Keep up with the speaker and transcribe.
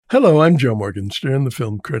Hello, I'm Joe Morgenstern, the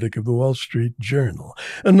film critic of the Wall Street Journal.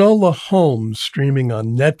 Enola Holmes, streaming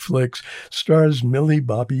on Netflix, stars Millie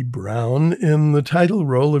Bobby Brown in the title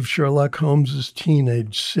role of Sherlock Holmes'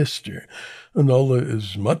 teenage sister. Enola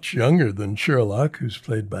is much younger than Sherlock, who's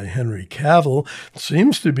played by Henry Cavill,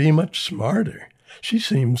 seems to be much smarter. She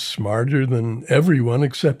seems smarter than everyone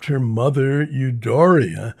except her mother,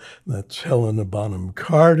 Eudora. That's Helena Bonham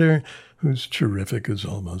Carter, who's terrific as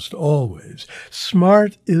almost always.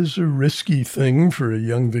 Smart is a risky thing for a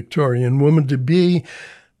young Victorian woman to be,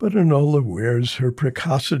 but Enola wears her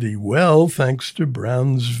precocity well thanks to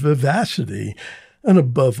Brown's vivacity, and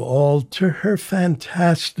above all to her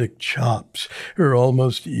fantastic chops, her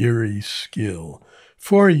almost eerie skill.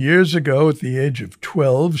 4 years ago, at the age of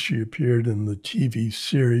 12, she appeared in the TV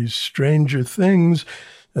series Stranger Things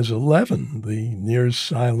as 11, the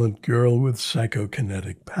near-silent girl with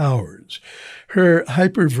psychokinetic powers. Her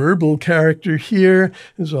hyperverbal character here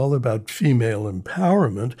is all about female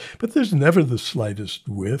empowerment, but there's never the slightest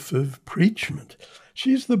whiff of preachment.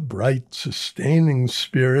 She's the bright, sustaining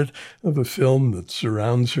spirit of a film that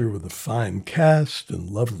surrounds her with a fine cast and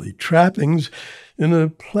lovely trappings in a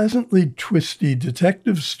pleasantly twisty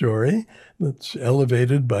detective story that's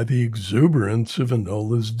elevated by the exuberance of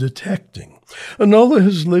Enola's detecting. Enola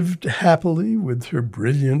has lived happily with her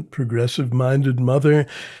brilliant, progressive-minded mother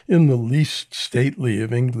in the least stately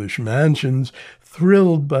of English mansions,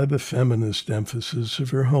 thrilled by the feminist emphasis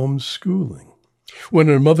of her home schooling. When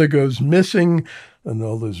her mother goes missing,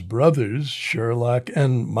 Enola's brothers, Sherlock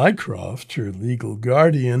and Mycroft, her legal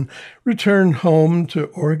guardian, return home to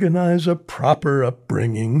organize a proper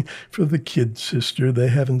upbringing for the kid sister they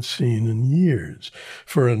haven't seen in years.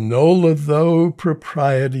 For Enola, though,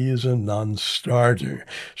 propriety is a non-starter.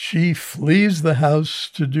 She flees the house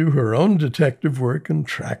to do her own detective work and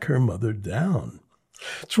track her mother down.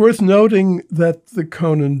 It's worth noting that the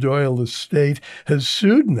Conan Doyle estate has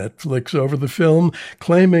sued Netflix over the film,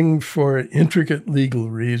 claiming for intricate legal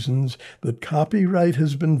reasons that copyright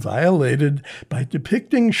has been violated by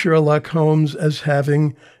depicting Sherlock Holmes as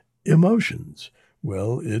having emotions.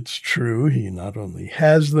 Well, it's true, he not only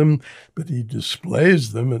has them, but he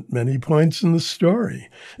displays them at many points in the story.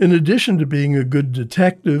 In addition to being a good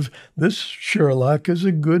detective, this Sherlock is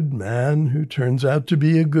a good man who turns out to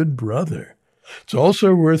be a good brother. It's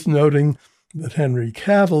also worth noting that Henry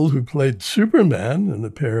Cavill, who played Superman in a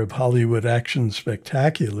pair of Hollywood action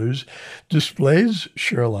spectaculars, displays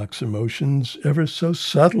Sherlock's emotions ever so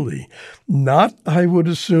subtly. Not, I would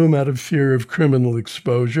assume, out of fear of criminal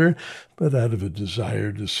exposure, but out of a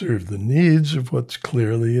desire to serve the needs of what's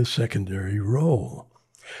clearly a secondary role.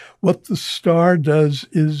 What the star does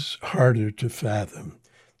is harder to fathom.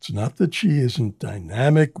 It's not that she isn't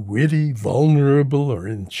dynamic, witty, vulnerable, or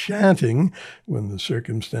enchanting when the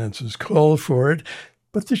circumstances call for it,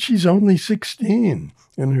 but that she's only 16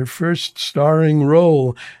 in her first starring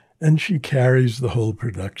role, and she carries the whole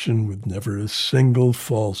production with never a single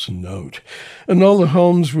false note. Enola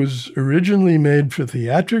Holmes was originally made for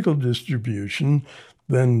theatrical distribution,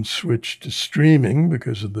 then switched to streaming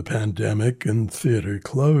because of the pandemic and theater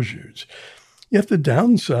closures. Yet the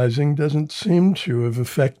downsizing doesn't seem to have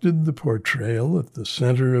affected the portrayal at the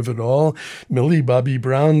center of it all. Millie Bobby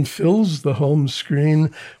Brown fills the home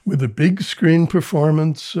screen with a big screen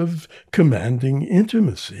performance of commanding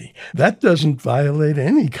intimacy. That doesn't violate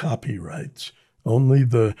any copyrights, only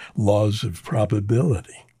the laws of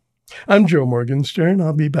probability. I'm Joe Morgenstern.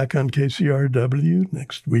 I'll be back on KCRW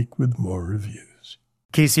next week with more reviews.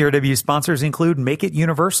 KCRW sponsors include Make It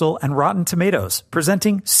Universal and Rotten Tomatoes,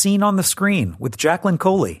 presenting Scene on the Screen with Jacqueline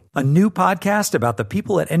Coley, a new podcast about the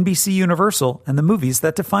people at NBC Universal and the movies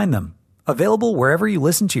that define them. Available wherever you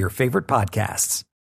listen to your favorite podcasts.